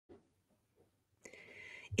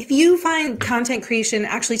If you find content creation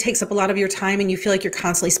actually takes up a lot of your time and you feel like you're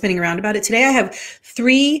constantly spinning around about it, today I have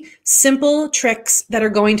 3 simple tricks that are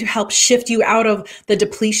going to help shift you out of the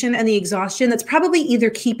depletion and the exhaustion that's probably either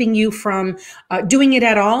keeping you from doing it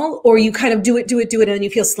at all, or you kind of do it, and then you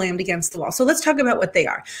feel slammed against the wall. So let's talk about what they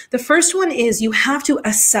are. The first one is you have to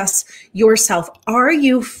assess yourself. Are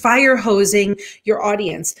you fire hosing your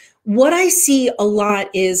audience? What I see a lot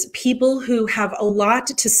is people who have a lot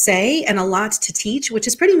to say and a lot to teach, which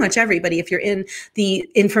is pretty much everybody if you're in the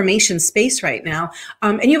information space right now.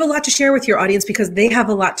 And you have a lot to share with your audience because they have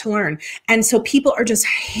a lot to learn. And so people are just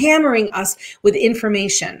hammering us with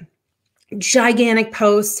information. Gigantic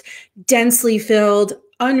posts, densely filled,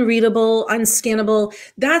 unreadable, unscannable.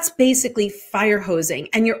 That's basically fire hosing,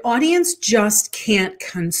 and your audience just can't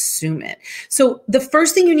consume it. So the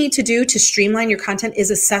first thing you need to do to streamline your content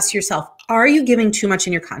is assess yourself. Are you giving too much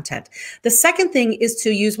in your content? The second thing is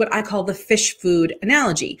to use what I call the fish food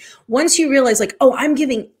analogy. Once you realize like, oh, I'm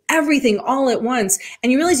giving everything all at once,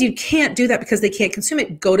 and you realize you can't do that because they can't consume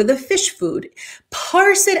it, go to the fish food.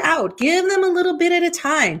 Parse it out. Give them a little bit at a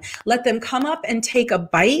time. Let them come up and take a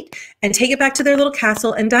bite and take it back to their little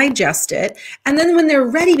castle and digest it. And then when they're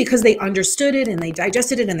ready, because they understood it and they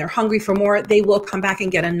digested it and they're hungry for more, they will come back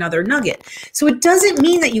and get another nugget. So it doesn't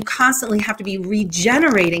mean that you constantly have to be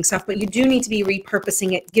regenerating stuff, but you do need to be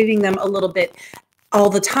repurposing it, giving them a little bit all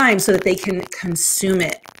the time so that they can consume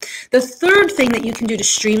it. The third thing that you can do to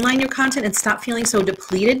streamline your content and stop feeling so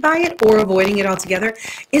depleted by it or avoiding it altogether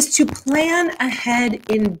is to plan ahead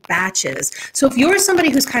in batches. So if you're somebody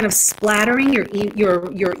who's kind of splattering your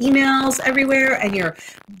emails everywhere and your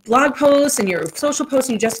blog posts and your social posts,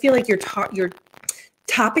 and you just feel like your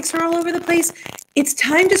topics are all over the place, it's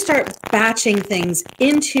time to start batching things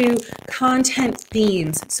into content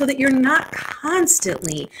themes so that you're not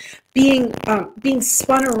constantly being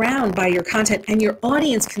spun around by your content, and your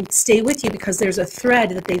audience can stay with you because there's a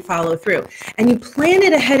thread that they follow through. And you plan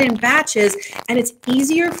it ahead in batches, and it's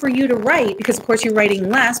easier for you to write because of course you're writing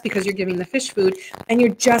less because you're giving the fish food and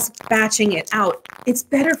you're just batching it out. It's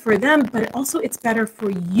better for them, but also it's better for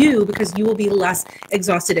you because you will be less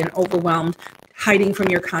exhausted and overwhelmed hiding from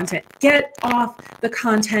your content. Get off the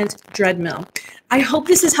content treadmill. I hope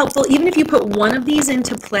this is helpful. Even if you put one of these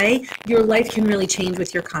into play, your life can really change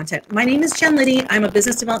with your content. My name is Jen Liddy. I'm a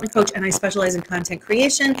business development coach and I specialize in content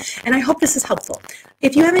creation, and I hope this is helpful.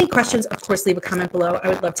 If you have any questions, of course, leave a comment below. I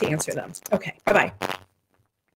would love to answer them. Okay, bye-bye.